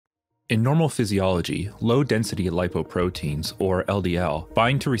In normal physiology, low-density lipoproteins, or LDL,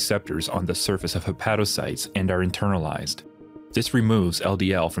 bind to receptors on the surface of hepatocytes and are internalized. This removes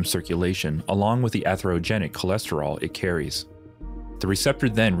LDL from circulation along with the atherogenic cholesterol it carries. The receptor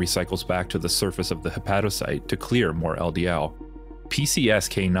then recycles back to the surface of the hepatocyte to clear more LDL.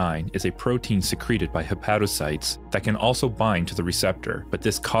 PCSK9 is a protein secreted by hepatocytes that can also bind to the receptor, but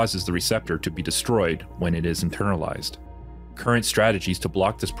this causes the receptor to be destroyed when it is internalized. Current strategies to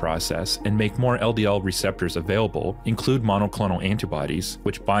block this process and make more LDL receptors available include monoclonal antibodies,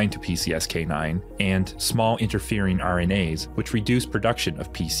 which bind to PCSK9, and small interfering RNAs, which reduce production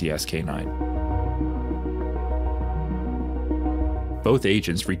of PCSK9. Both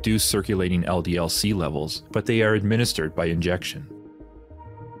agents reduce circulating LDL-C levels, but they are administered by injection.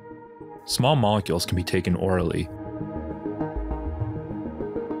 Small molecules can be taken orally.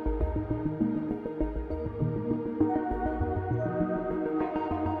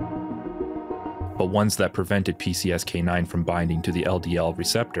 But ones that prevented PCSK9 from binding to the LDL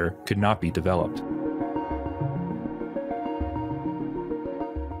receptor could not be developed.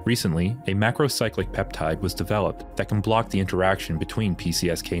 Recently, a macrocyclic peptide was developed that can block the interaction between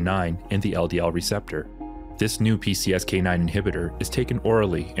PCSK9 and the LDL receptor. This new PCSK9 inhibitor is taken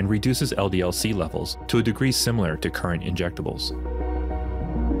orally and reduces LDL-C levels to a degree similar to current injectables.